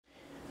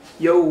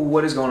Yo,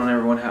 what is going on,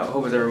 everyone?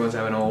 Hope everyone's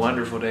having a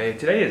wonderful day.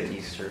 Today is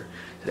Easter.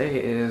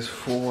 Today is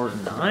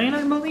 4/9,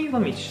 I believe.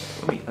 Let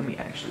me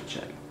actually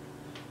check.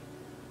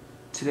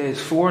 Today is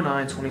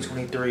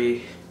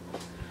 4/9/2023.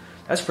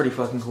 That's pretty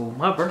fucking cool.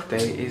 My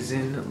birthday is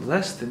in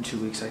less than 2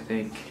 weeks, I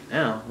think.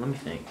 Now, let me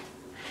think.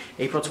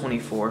 April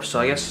 24th.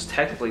 So I guess it's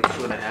technically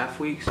 2.5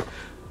 weeks.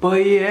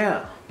 But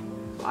yeah,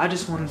 I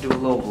just want to do a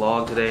little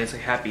vlog today. It's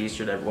like happy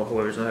Easter to everyone,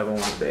 whoever's not having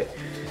one today.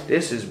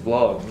 This is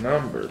vlog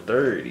number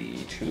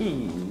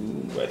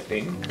 32, I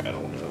think. I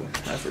don't know.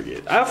 I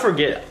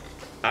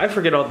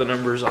forget all the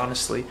numbers,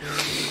 honestly.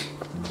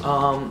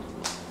 Let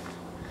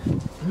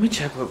me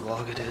check what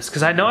vlog it is,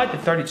 because I know I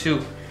did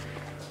 32,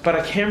 but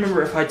I can't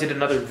remember if I did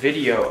another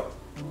video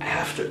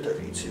after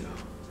 32.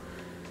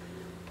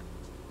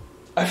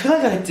 I feel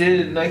like I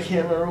did, and I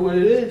can't remember what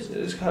it is.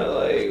 It's kind of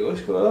like,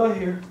 what's going on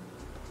here?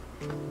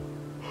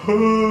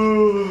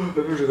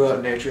 Remember to go out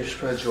in nature,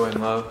 spread joy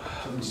and love.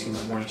 Let me just get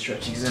my morning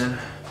stretchies in.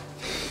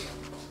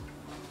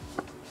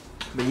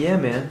 But yeah,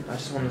 man, I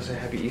just wanted to say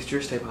happy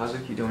Easter. Stay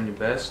positive, keep doing your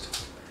best.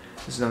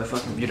 This is another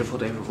fucking beautiful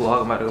day for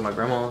vlog. I'm about to go to my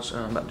grandma's.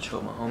 I'm about to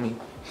chill with my homie.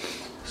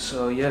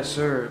 So yes,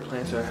 sir,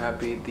 plants are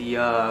happy. The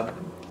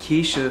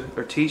Tisha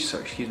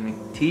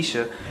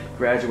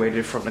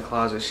graduated from the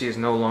closet. She is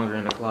no longer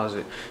in the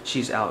closet.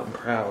 She's out and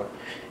proud.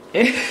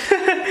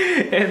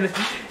 And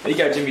you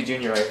got Jimmy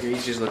Jr. right here.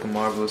 He's just looking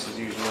marvelous as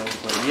usual.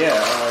 But yeah,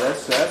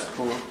 that's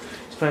cool.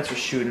 These plants are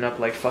shooting up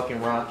like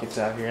fucking rockets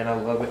out here, and I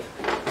love it.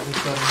 I'm starting to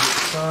get the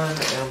sun,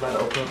 and I'm about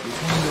to open up these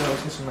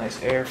windows, get some nice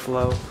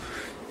airflow.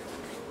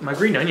 My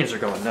green onions are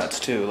going nuts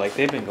too. Like,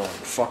 they've been going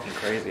fucking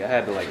crazy. I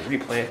had to like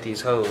replant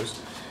these hoes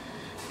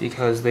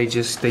because they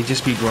just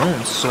be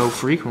grown so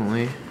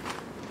frequently.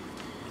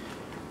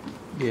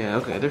 Yeah,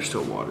 okay, they're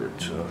still watered,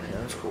 so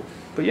yeah, that's cool.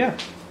 But yeah,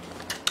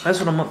 that's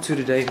what I'm up to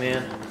today,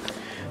 man.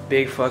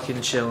 Big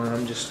fucking chilling.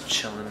 I'm just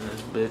chilling in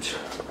this bitch.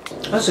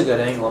 That's a good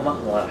angle, I'm not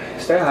gonna lie.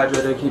 Stay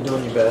hydrated, keep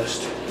doing your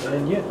best.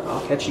 And yeah,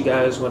 I'll catch you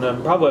guys when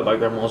I'm probably at my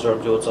grandma's or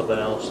I'm doing something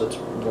else that's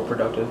more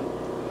productive.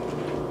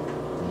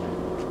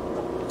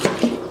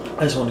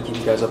 I just want to keep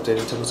you guys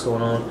updated to what's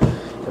going on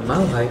in my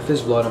life.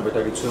 This is vlog number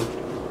 32.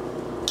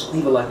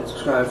 Leave a like and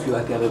subscribe if you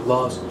like the other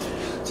vlogs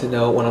to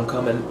know when I'm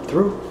coming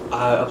through.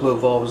 I upload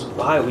vlogs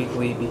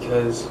bi-weekly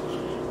because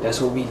that's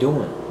what we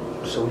doing.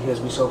 So we guys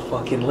be so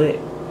fucking lit.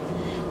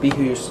 Be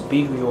who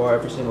you are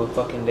every single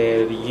fucking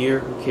day of the year.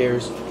 Who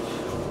cares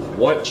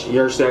what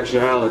your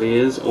sexuality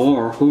is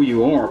or who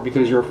you are,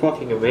 because you're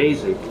fucking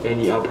amazing.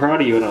 And I'm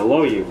proud of you and I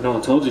love you. No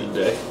one told you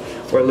today.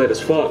 We're lit as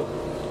fuck.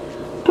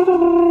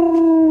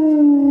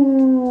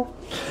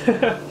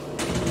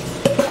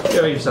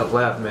 You make yourself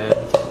laugh, man.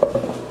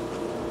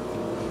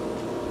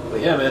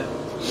 But yeah, man,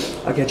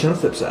 I'll catch you on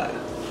the flip side.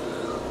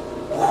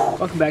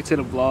 Welcome back to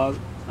the vlog.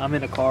 I'm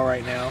in the car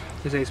right now.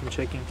 Just ate some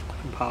chicken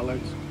from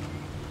Pollard's.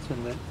 It's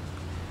been lit.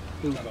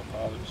 Shout out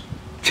Pollard's.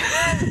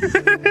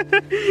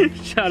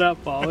 Shout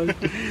out Pollard's.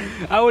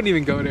 I wouldn't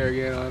even go there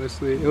again,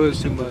 honestly. It was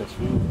too much.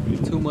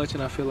 Too much,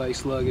 and I feel like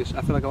sluggish.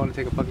 I feel like I want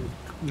to take a fucking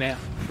nap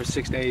for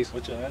 6 days.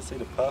 What you say,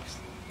 the puffs?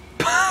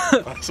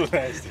 Puffs were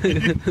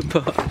nasty.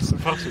 Puffs.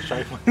 Puffs were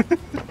trifling.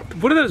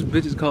 What are those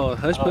bitches called?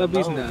 Hush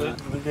puppies? Nah.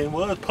 They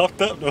was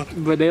puffed up though.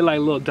 But they like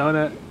little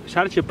donut.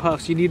 Shout out your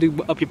puffs. You need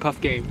to up your puff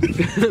game.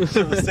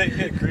 So say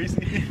get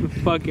greasy.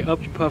 Fuck it,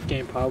 up your puff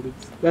game,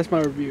 Pollard's. That's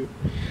my review.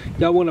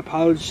 Y'all want a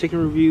Pollard's chicken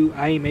review?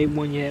 I ain't made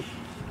one yet.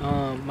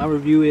 My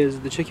review is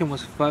the chicken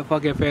was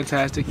fucking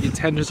fantastic. Your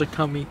tenders are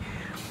coming.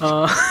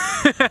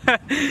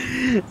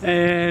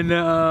 And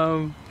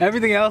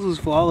everything else was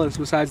flawless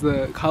besides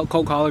the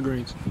cold collard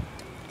greens.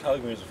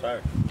 Collard greens are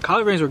fire.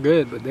 Collard greens were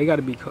good, but they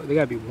gotta be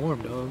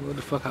warm, dog. What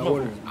the fuck I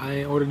ordered? I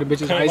ain't ordered the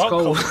bitches Came ice out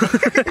cold.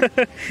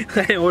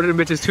 I ain't ordered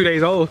the bitches 2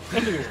 days old.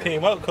 Them niggas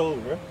came out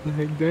cold, bro.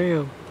 Like,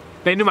 damn.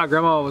 They knew my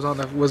grandma was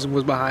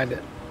behind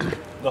it.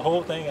 The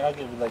whole thing, I'll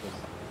give it like a...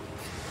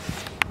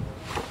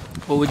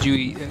 What would you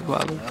eat? I'll say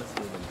like a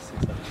 6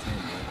 out of 10,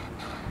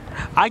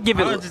 bro. I give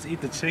it. I would just eat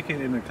the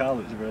chicken in the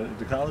college, bro.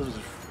 The college was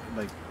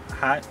like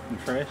hot and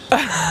fresh.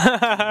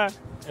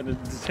 And the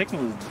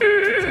chicken was 10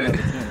 out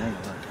of 10, right?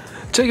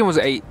 Chicken was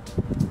 8.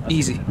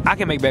 Easy. I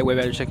can make way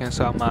better chicken,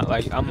 so I'm not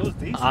like I've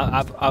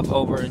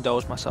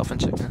overindulged myself in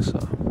chicken, so.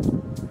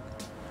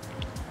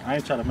 I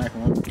ain't trying to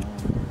macaroni.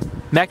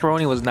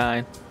 Macaroni was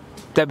 9.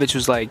 That bitch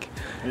was like.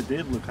 It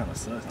did look kind of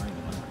sus. I ain't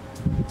gonna lie.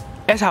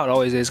 That's how it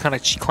always is. Kind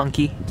of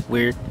clunky,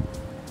 weird,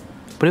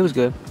 but it was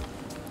good.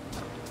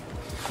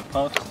 The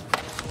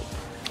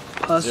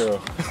puffs.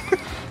 0.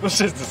 It's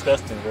just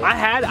disgusting, bro.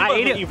 I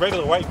ate it. Eat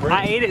regular white bread.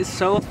 I ate it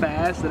so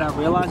fast that I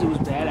realized it was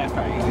bad after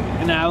I ate it,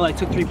 and then I like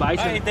took 3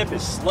 bites. I ate that bitch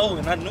slow,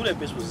 and I knew that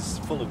bitch was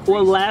full of grease.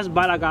 Well, the last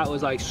bite I got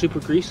was like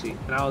super greasy,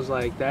 and I was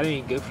like, that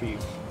ain't good for you.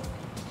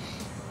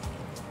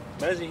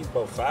 Imagine eating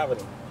about 5 of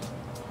them.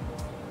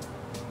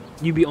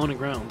 You'd be on the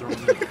ground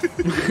throwing up.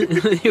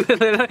 You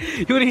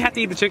wouldn't even have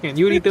to eat the chicken.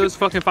 You would eat those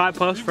fucking 5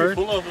 puffs first.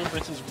 Full of them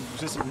bitches,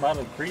 just the amount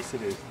of grease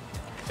it is.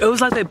 It was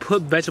like they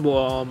put vegetable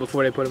oil on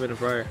before they put them in the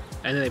fryer,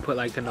 and then they put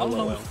like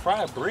canola oil.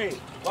 Fried bread.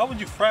 Why would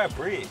you fry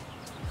bread?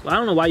 Well, I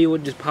don't know why you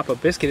wouldn't just pop a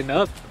biscuit in the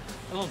oven.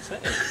 what I'm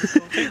saying. It's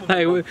gonna take me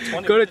Like, about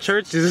 20 go to minutes,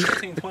 churches.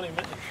 15, 20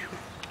 minutes.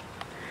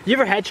 You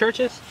ever had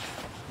churches?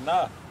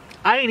 Nah.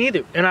 I ain't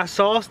either. And I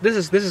saw this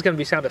is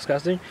gonna sound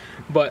disgusting,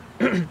 but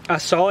I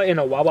saw it in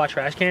a Wawa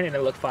trash can and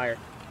it looked fire.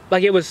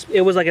 Like it was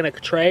like in a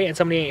tray and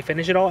somebody ain't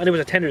finished it all and it was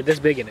a tender this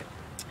big in it.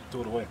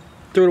 Throw it away.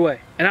 Threw it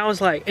away. And I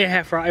was like, it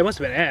had fry. It must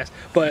have been ass,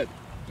 but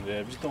Yeah,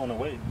 if you're throwing it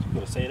away, you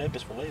gotta save that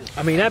bitch for later.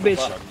 I mean that bitch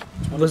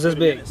was this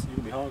big.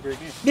 You'll be hungry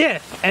again.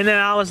 Yeah. And then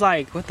I was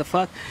like, what the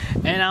fuck?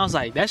 And I was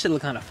like, that shit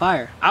look kind of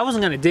fire. I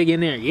wasn't gonna dig in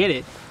there and get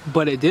it,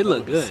 but it did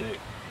look good. Sick.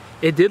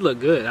 It did look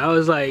good. I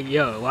was like,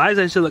 yo, why does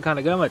that shit look kind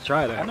of good? I'm gonna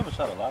try I that. never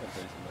tried a lot of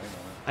places.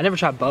 I never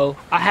tried Bo.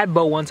 I had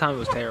Bo one time. It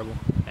was terrible,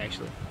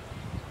 actually.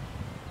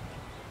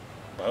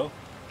 Bo?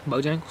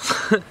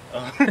 Bojangles.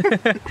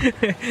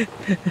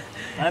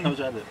 I never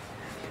tried it.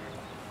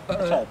 I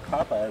tried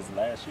Popeyes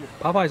last year.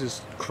 Popeyes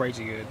is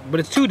crazy good, but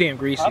it's too damn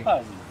greasy.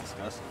 Popeyes is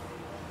disgusting.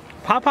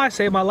 Popeyes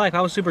saved my life.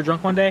 I was super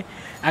drunk one day.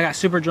 I got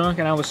super drunk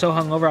and I was so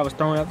hungover I was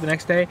throwing up the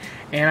next day.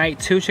 And I ate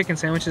 2 chicken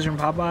sandwiches from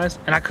Popeyes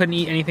and I couldn't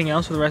eat anything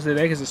else for the rest of the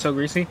day because it's so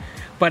greasy.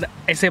 But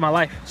it saved my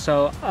life.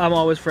 So I'm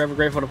always forever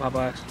grateful to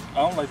Popeyes. I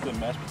don't like the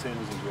mashed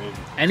potatoes and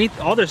gravy.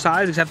 All their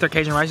sides except their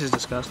Cajun rice is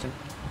disgusting.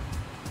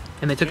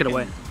 And they took it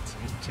away.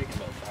 Chicken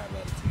about 5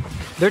 out of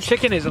 10. Their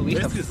chicken is at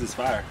least Biscuits is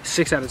fire.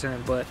 6 out of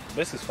 10, but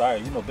Biscuits fire.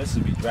 You know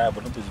biscuits be dry,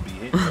 but them bitches be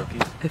hitting for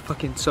kids. they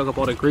fucking soak up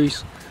all the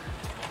grease.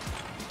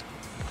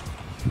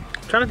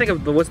 I'm trying to think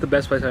of what's the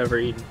best place I've ever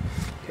eaten.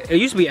 It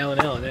used to be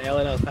L&L, and then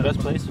L&L is The kind of best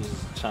place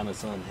was China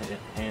Sun,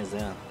 hands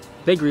down.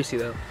 They greasy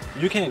though.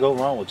 You can't go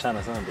wrong with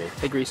China Sun, bro.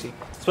 They greasy.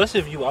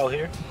 Especially if you out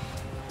here.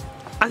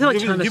 I feel like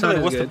You China be Sun like,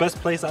 is what's good. the best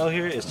place out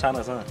here? Is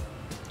China Sun.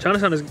 China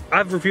Sun is.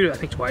 I've reviewed it I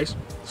think twice.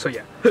 So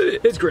yeah,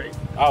 it's great.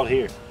 Out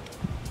here.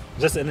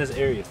 Just in this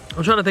area.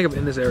 I'm trying to think of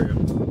in this area.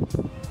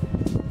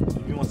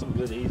 If you want something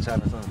good to eat,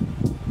 China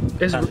Sun.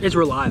 It's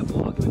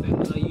reliable. I'll give it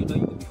that. You know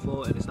you can be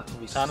full and it's not gonna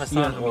be. China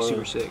You're not Sun gonna be or-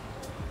 super sick.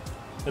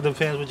 It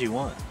depends what you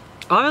want.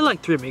 I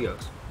like Three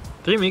Amigos.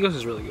 Three Amigos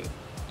is really good.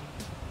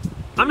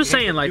 I'm just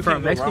saying, like, You for a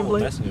can't go Mexican wrong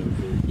with place. Mexican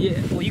food.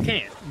 Yeah, well, you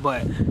can,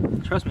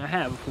 but trust me, I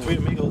have before. Three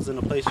Amigos in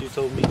the place you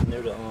told me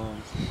near the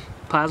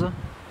Plaza?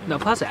 No,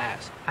 Plaza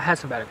ass. I had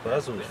some bad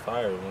experience. Plaza was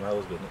fire when I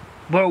was with it.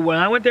 But when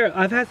I went there,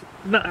 I've had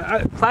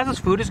Plaza's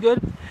food is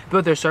good,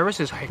 but their service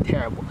is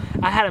terrible.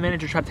 I had a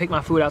manager try to take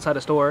my food outside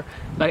the store,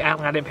 like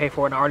acting I didn't pay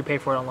for it, and I already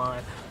paid for it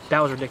online.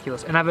 That was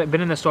ridiculous. And I've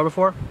been in the store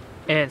before,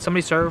 and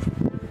somebody served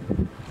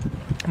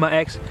my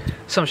ex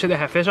some shit that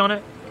had fish on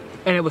it,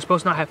 and it was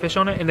supposed to not have fish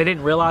on it, and they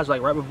didn't realize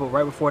like right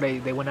before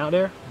they went out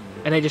there,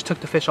 and they just took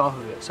the fish off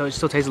of it, so it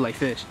still tasted like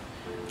fish.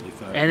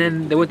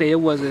 And then what they did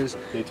was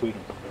They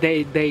tweaking.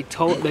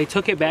 they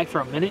took it back for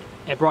a minute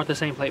and brought the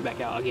same plate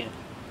back out again.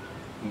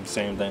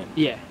 Same thing.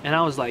 Yeah, and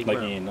I was like, Like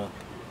bro, you ain't know.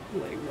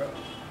 like bro.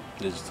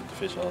 They just took the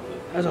fish off of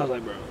it. That's what I was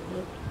like, bro.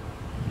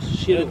 Yeah,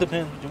 Shit. it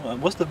depends what you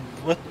want.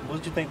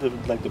 What do you think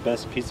the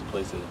best pizza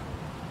place is?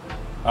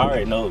 I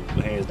already know,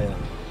 hands down.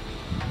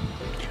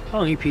 I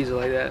don't eat pizza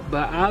like that,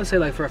 but I would say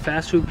like for a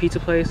fast food pizza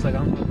place, like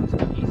I'm talking about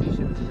some easy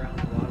shit that's around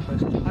a lot of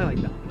places. I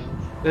like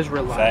Domino's. There's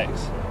real life.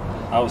 Facts.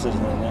 I was sitting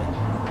on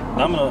that.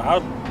 Domino's,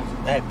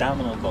 I had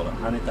Domino's about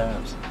 100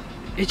 times.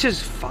 It's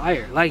just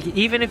fire. Like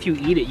even if you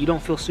eat it, you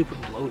don't feel super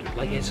bloated.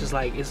 Like it's just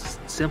like it's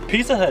simple.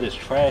 Pizza Hut is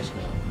trash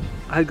now.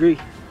 I agree.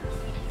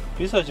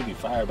 Pizza Hut should be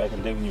fire back in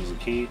the day when you was a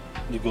kid.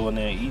 You go in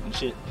there and eat and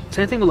shit.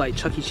 Same thing with like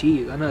Chuck E.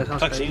 Cheese. I know that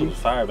sounds Chuck E. crazy. Cheese was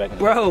fire back in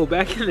the day. Bro,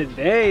 back in the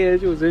day,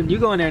 it was in. You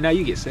go in there now,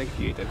 you get sick if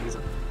you eat that pizza.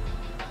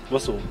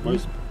 What's the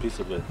worst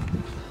pizza place?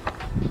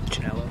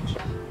 Chinello's.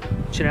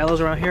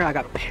 Chinello's around here. I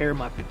got hair in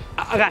my.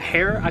 I got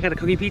hair. I got a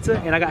cookie pizza,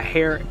 and I got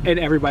hair in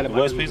every bite The of my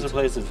worst cookie pizza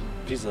place is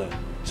Pizza Hut.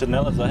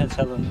 Chanella's, I had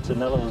telling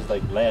Chanella was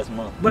like last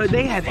month. But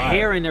they have Fire.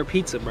 hair in their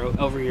pizza, bro.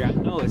 Over here, I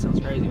know it sounds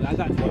crazy. But I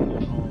got hair.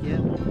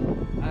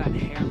 Yeah, I got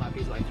hair in my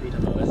pizza like 3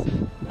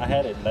 times. I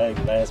had it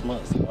last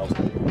month. So I was like,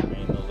 I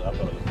ain't know. I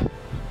thought it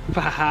was.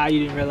 Haha,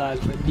 you didn't realize,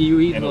 but you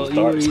eating And it was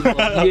little, you dark.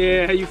 eating little,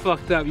 yeah, you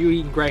fucked up. You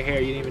eating gray hair,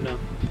 you didn't even know.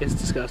 It's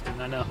disgusting.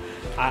 I know.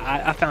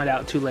 I found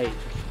out too late.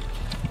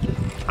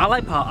 I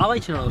like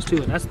Chanello's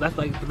too, and that's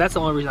the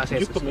only reason I say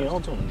You it's put me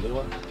disgusting. on to them, did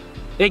what?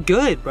 They're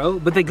good, bro,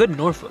 but they're good in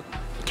Norfolk.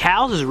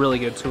 Cal's is really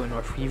good too in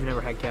Norfolk. You've never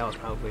had Cal's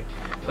probably,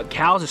 but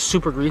Cal's is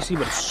super greasy,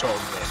 but it's so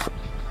good.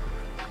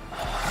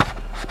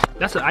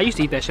 I used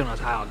to eat that shit when I was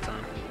high all the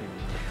time.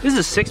 This is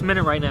a 6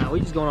 minute right now. We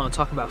just going on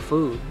talking about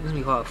food. This is what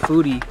we call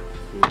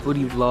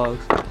foodie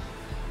vlogs.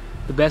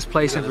 The best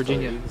place in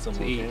Virginia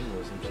to eat.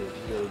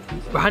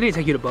 But I need to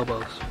take you to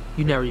Bobo's.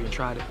 You never even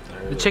tried it.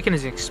 The chicken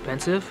is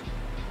expensive.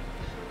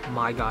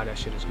 My God, that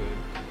shit is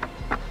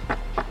good.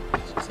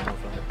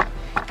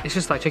 It's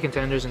just like chicken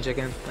tenders and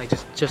chicken, like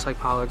just like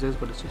Pollard's is,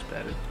 but it's just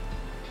better.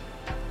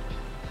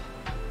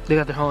 They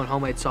got their own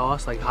homemade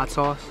sauce, like hot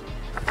sauce.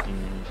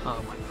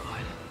 Oh my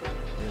God.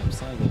 Yeah, I'm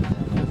sorry that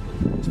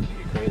it's gonna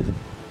get crazy.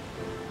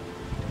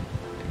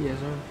 Yes,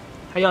 sir.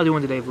 How y'all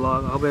doing today,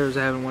 vlog? I hope everyone's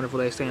having a wonderful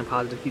day, staying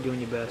positive, keep doing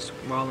your best.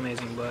 We're all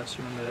amazing and blessed,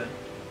 remember that.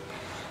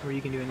 Where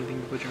you can do anything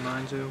you put your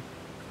mind to.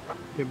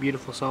 You're a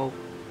beautiful soul.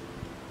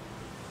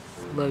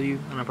 Love you,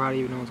 and I'm proud of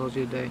you, no one told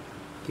you today.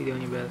 Keep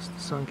doing your best.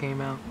 The sun came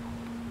out.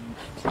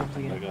 Once I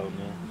again. go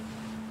now.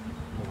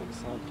 Oh, the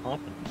sun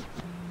pumping.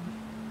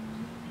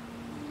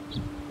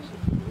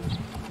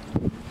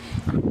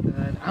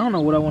 I don't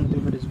know what I want to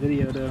do for this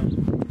video though.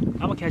 I'm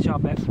gonna catch y'all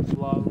back from the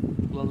vlog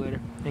a little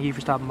later. Thank you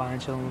for stopping by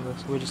and chilling with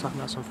us. We're just talking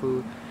about some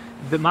food.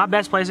 But my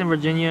best place in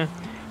Virginia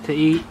to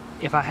eat,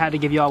 if I had to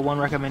give y'all one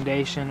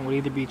recommendation, would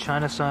either be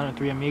China Sun or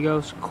Three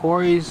Amigos.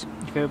 Corey's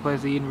favorite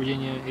place to eat in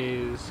Virginia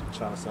is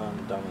China Sun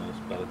and Domino's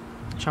better.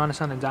 China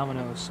Sun and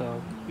Domino's.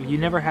 So if you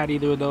never had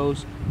either of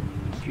those,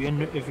 if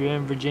you're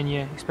in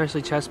Virginia,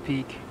 especially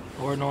Chesapeake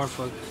or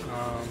Norfolk,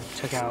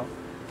 check out.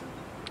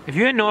 If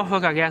you're in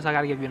Norfolk, I guess I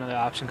gotta give you another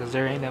option because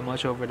there ain't that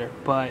much over there.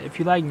 But if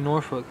you like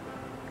Norfolk,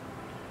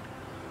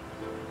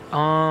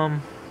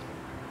 trying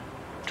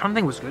to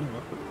think what's good in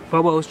Norfolk.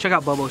 Bobo's, check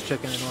out Bobo's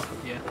Chicken in Norfolk,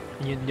 yeah.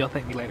 And you'll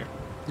thank me later.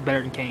 It's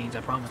better than Cane's, I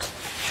promise.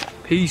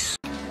 Peace.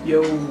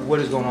 Yo, what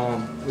is going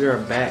on? We are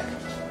back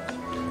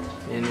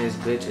in this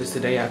bitch. It's the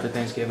day after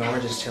Thanksgiving.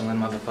 We're just chilling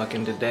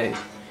motherfucking today.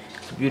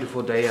 It's a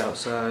beautiful day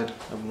outside.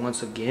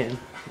 Once again,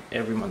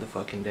 every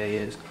motherfucking day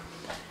is.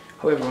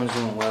 Hope everyone's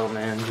doing well,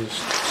 man. Just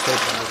stay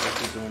positive,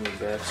 keep doing your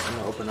best. I'm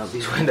gonna open up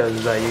these windows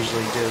as I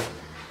usually do.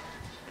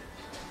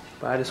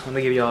 But I just want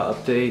to give y'all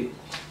an update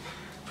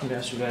from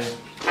yesterday.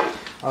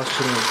 I was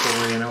chilling with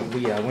Corey and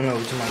I went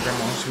over to my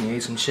grandma's and we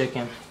ate some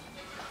chicken.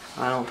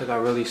 I don't think I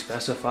really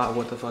specified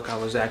what the fuck I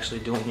was actually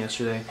doing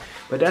yesterday,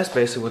 but that's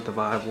basically what the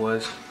vibe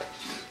was.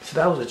 So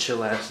that was a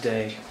chill ass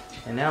day,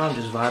 and now I'm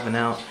just vibing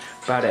out,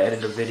 about to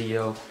edit a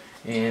video,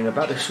 and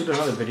about to shoot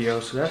another video.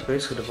 So that's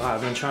basically the vibe.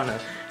 I've been trying to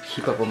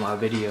keep up with my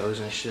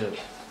videos and shit.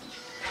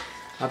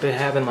 I've been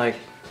having like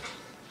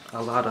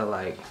a lot of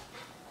like,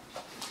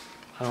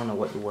 I don't know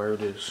what the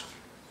word is.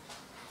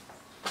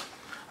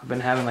 I've been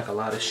having like a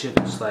lot of shit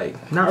that's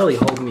like not really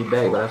holding me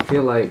back, but I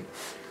feel like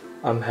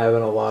I'm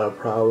having a lot of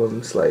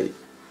problems like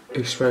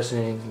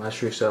expressing my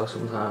true self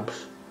sometimes.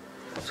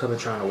 So I've been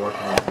trying to work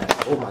on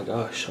that. Oh my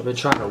gosh, I've been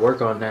trying to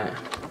work on that.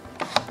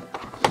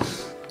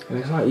 And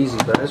it's not easy,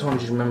 but I just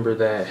want you to remember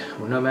that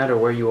no matter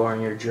where you are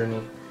in your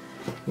journey,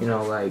 you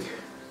know, like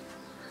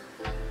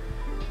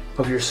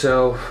of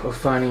yourself, of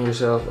finding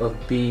yourself, of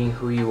being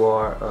who you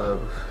are,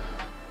 of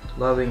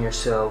loving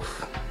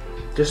yourself,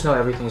 just know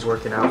everything's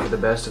working out for the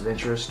best of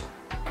interest.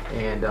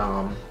 And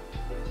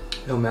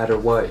no matter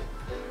what,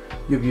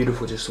 you're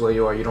beautiful just the way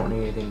you are. You don't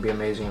need anything to be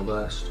amazing or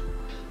blessed.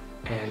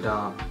 And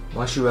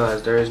once you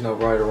realize there is no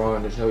right or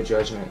wrong, there's no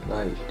judgment,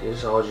 like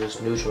it's all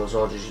just neutral, it's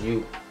all just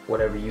you,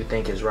 whatever you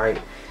think is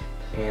right.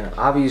 And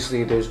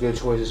obviously there's good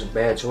choices and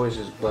bad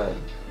choices, but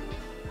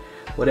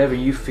whatever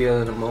you feel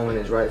in the moment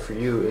is right for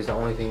you is the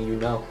only thing you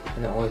know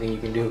and the only thing you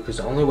can do, because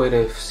the only way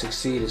to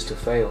succeed is to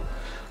fail.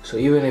 So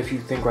even if you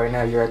think right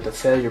now you're at the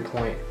failure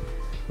point,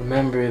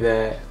 remember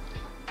that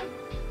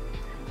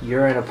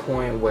you're in a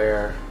point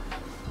where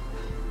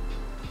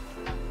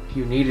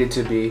you needed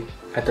to be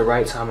at the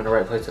right time in the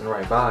right place in the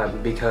right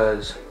vibe,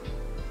 because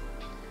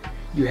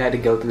you had to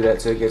go through that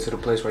to get to the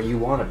place where you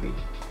want to be,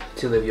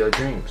 to live your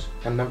dreams.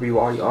 And remember, you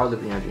already are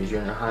living your dreams.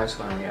 You're in the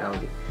highest line of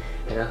reality,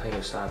 and nothing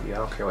can stop you. I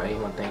don't care what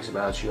anyone thinks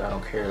about you. I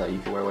don't care. Like, you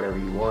can wear whatever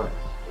you want.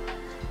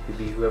 You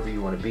can be whoever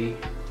you want to be.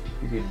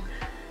 You can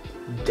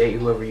date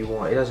whoever you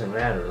want. It doesn't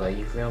matter. Like,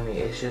 you feel me?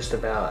 It's just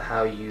about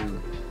how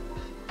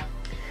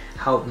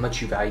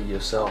much you value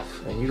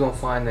yourself. And you're gonna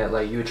find that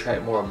like you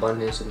attract more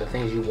abundance and the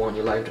things you want in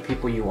your life, the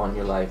people you want in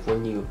your life,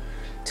 when you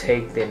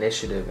take the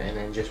initiative and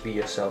then just be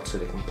yourself to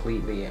the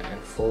completely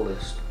and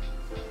fullest.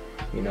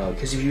 You know,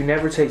 because if you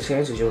never take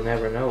chances, you'll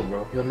never know,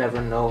 bro. You'll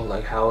never know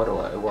like how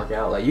it'll work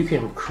out. Like, you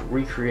can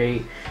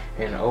recreate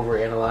and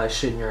overanalyze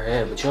shit in your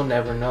head, but you'll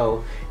never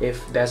know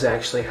if that's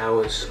actually how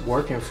it's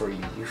working for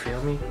you. You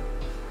feel me?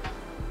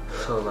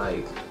 So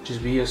like,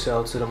 just be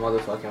yourself to the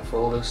motherfucking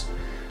fullest.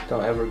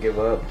 Don't ever give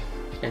up,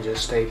 and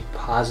just stay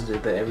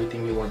positive that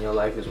everything you want in your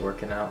life is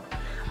working out.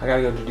 I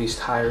gotta go do these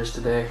tires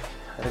today.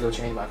 I gotta go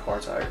change my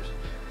car tires.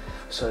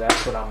 So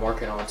that's what I'm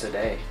working on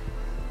today.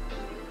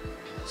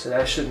 So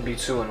that shouldn't be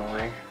too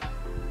annoying.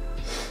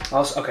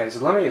 Also, okay, so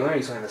let me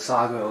explain the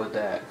saga with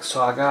that.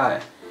 So I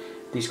got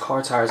these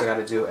car tires I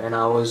gotta do, and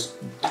I was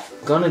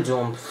gonna do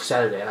them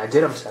Saturday, and I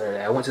did them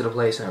Saturday. I went to the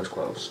place and it was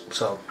closed.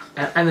 So,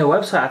 and the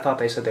website, I thought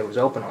they said they was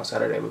open on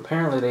Saturday, but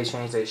apparently they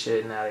changed their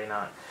shit and now they're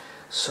not.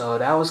 So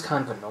that was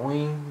kind of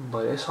annoying,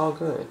 but it's all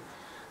good.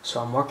 So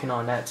I'm working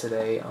on that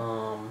today.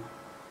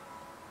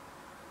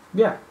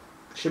 Yeah,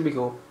 should be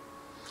cool.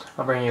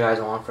 I'll bring you guys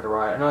along for the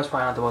ride. I know it's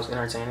probably not the most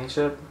entertaining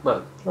shit,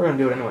 but we're gonna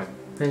do it anyway.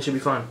 And it should be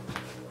fun.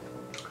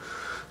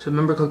 So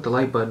remember, click the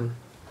like button.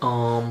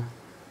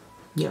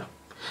 Yeah.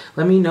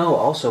 Let me know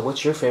also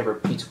what your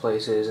favorite pizza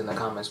place is in the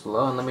comments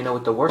below, and let me know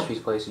what the worst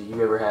pizza place you've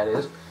ever had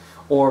is,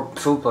 or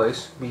food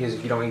place, because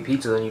if you don't eat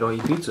pizza, then you don't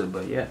eat pizza.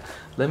 But yeah,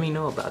 let me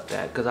know about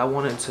that, because I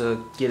wanted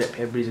to get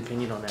everybody's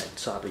opinion on that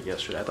topic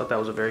yesterday. I thought that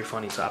was a very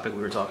funny topic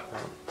we were talking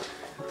about.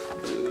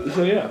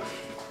 So yeah,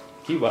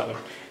 keep vibing,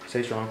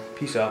 stay strong,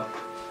 peace out.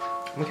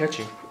 I'm gonna catch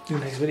you in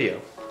the next video.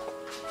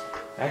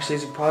 Actually,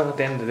 it's probably not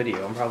the end of the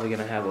video. I'm probably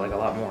gonna have like a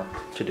lot more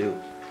to do.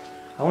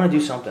 I want to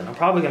do something. I'm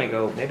probably gonna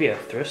go maybe a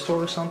thrift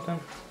store or something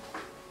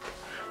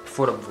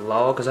for the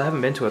vlog, because I haven't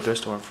been to a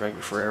thrift store in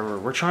forever.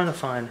 We're trying to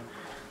find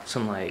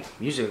some like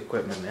music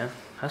equipment, man.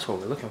 That's what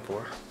we're looking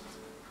for.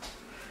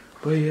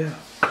 But yeah,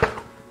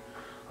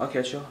 I'll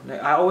catch y'all.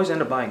 I always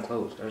end up buying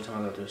clothes every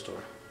time I go to the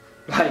store.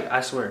 Like,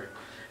 I swear.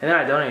 And then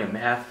I donate them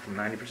half,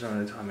 90%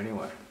 of the time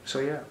anyway. So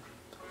yeah.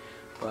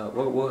 But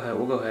we'll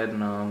go ahead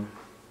and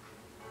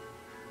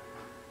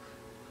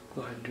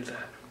do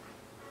that.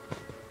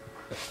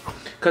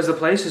 Cause the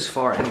place is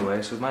far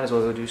anyway, so we might as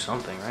well go do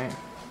something, right?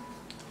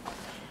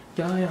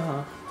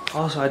 Yeah.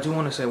 Also, I do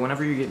want to say,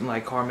 whenever you're getting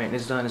like car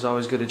maintenance done, it's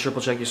always good to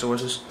triple check your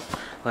sources.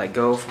 Like,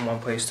 go from one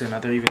place to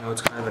another, even though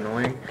it's kind of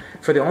annoying.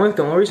 The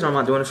only reason I'm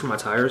not doing it for my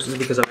tires is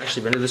because I've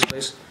actually been to this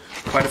place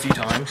quite a few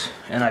times,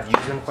 and I've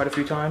used them quite a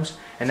few times.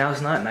 And now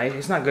it's not nice.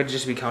 It's not good to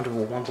just be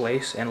comfortable with one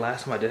place. And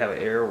last time I did have an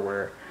error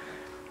where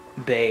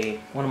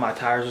one of my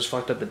tires was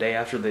fucked up the day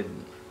after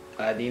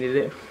I needed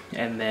it,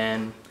 and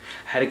then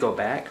I had to go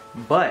back.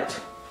 But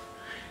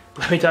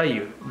let me tell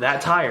you,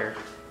 that tire,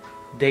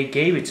 they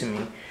gave it to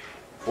me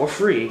for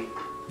free.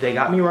 They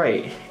got me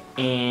right,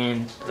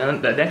 and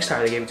then the next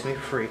tire they gave it to me for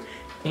free.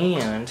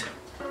 And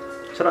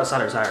shout out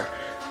Cider Tire,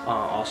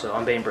 also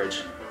on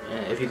Bainbridge,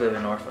 if you live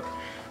in Norfolk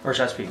or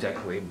Chesapeake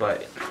technically.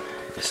 But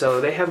so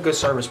they have good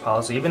service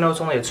policy, even though it's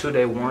only a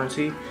 2-day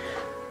warranty.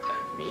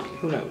 I mean,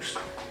 who knows?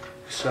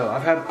 So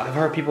I've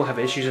heard people have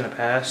issues in the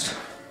past,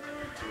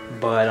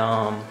 but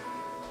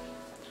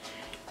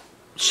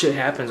shit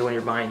happens when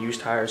you're buying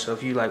used tires. So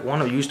if you like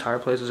want a used tire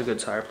place, is a good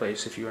tire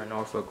place. If you're in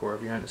Norfolk or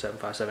if you're in the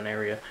 757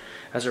 area,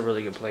 that's a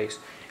really good place.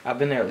 I've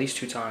been there at least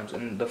 2 times,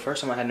 and the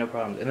first time I had no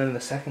problems, and then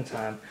the second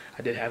time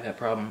I did have that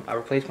problem. I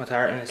replaced my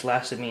tire, and it's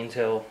lasted me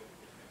until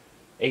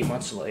 8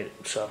 months later.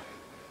 So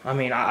I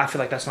mean, I feel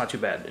like that's not too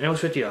bad. And it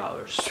was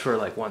 $50 for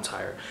like one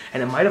tire,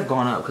 and it might have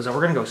gone up because we're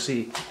gonna go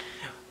see.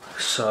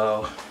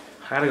 So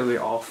I gotta go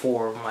get all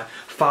 5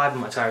 of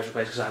my tires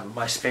replaced because I have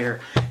my spare.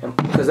 And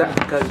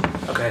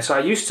okay, so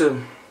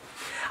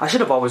I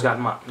should have always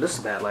gotten this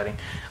is bad lighting.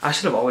 I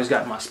should have always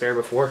gotten my spare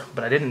before,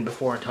 but I didn't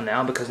before until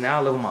now, because now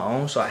I live on my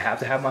own, so I have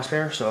to have my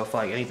spare. So if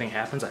like anything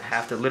happens, I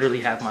have to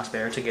literally have my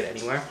spare to get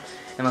anywhere,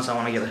 unless I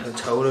want to get a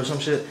towed or some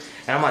shit,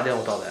 and I'm not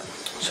dealing with all that.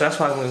 So that's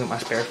why I'm gonna get my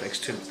spare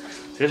fixed too,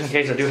 just in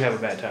case I do have a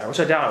bad tire, which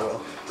I doubt I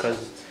will,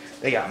 because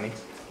they got me.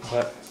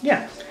 But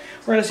yeah,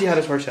 we're gonna see how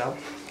this works out.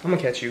 I'm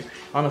gonna catch you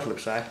on the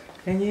flip side,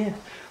 and yeah,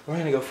 we're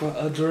gonna go for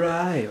a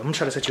drive. I'm gonna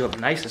try to set you up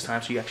nice this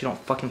time so you actually don't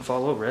fucking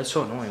fall over. That's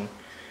so annoying.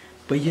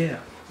 But yeah,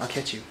 I'll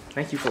catch you.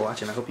 Thank you for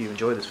watching. I hope you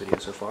enjoyed this video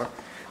so far.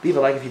 Leave a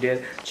like if you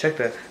did. Check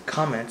the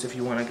comments if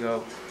you want to go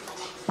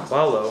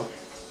follow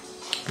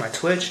my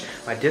Twitch,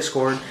 my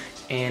Discord,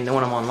 and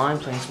when I'm online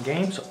playing some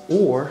games.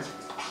 Or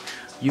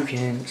you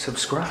can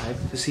subscribe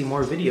to see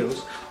more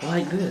videos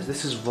like this.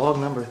 This is vlog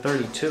number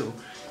 32.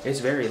 It's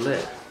very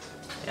lit.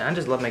 And I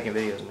just love making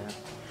videos, man.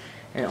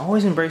 And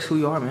always embrace who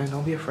you are, man.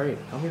 Don't be afraid.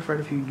 Don't be afraid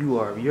of who you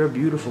are. You're a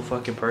beautiful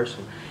fucking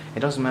person. It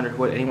doesn't matter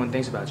what anyone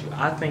thinks about you.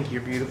 I think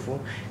you're beautiful,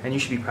 and you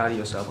should be proud of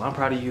yourself. I'm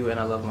proud of you, and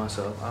I love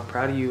myself. I'm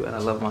proud of you, and I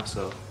love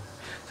myself.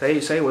 Say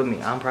it with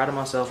me. I'm proud of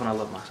myself, and I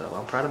love myself.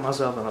 I'm proud of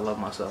myself, and I love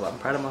myself. I'm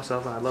proud of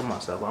myself, and I love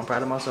myself. I'm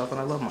proud of myself,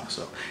 and I love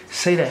myself.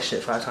 Say that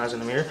shit 5 times in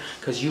the mirror,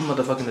 because you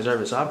motherfucking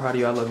deserve it. So I'm proud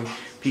of you. I love you.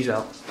 Peace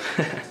out.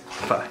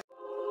 Bye.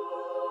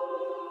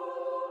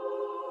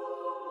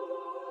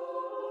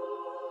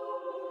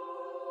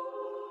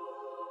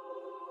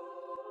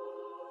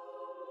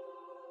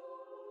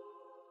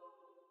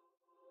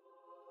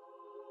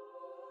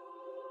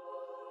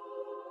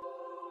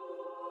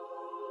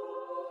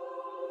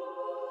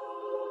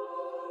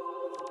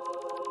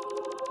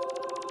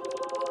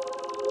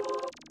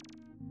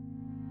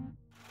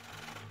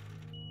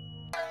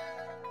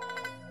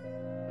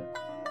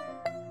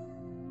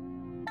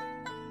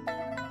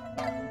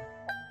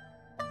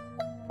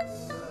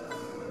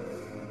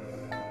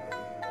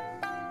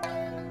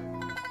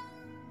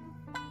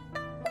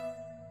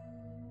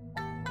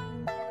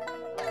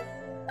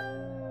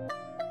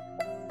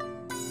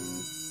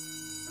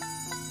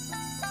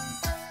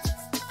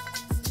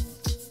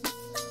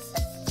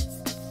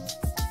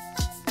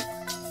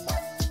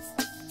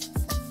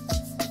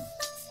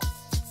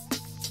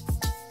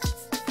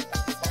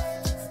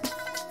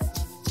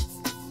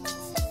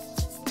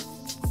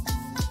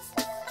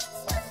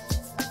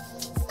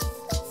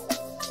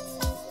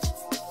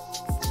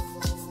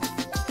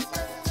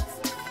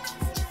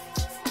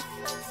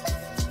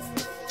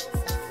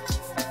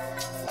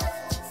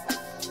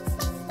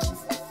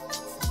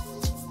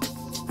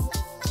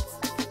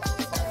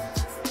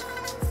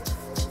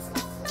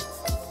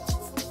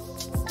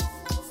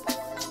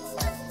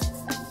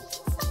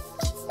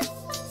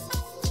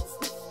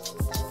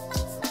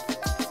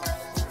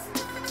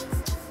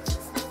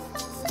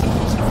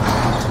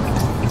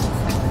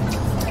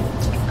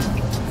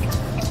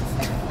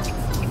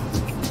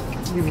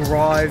 We've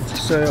arrived,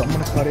 so I'm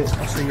gonna cut it.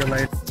 I'll see you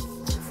later.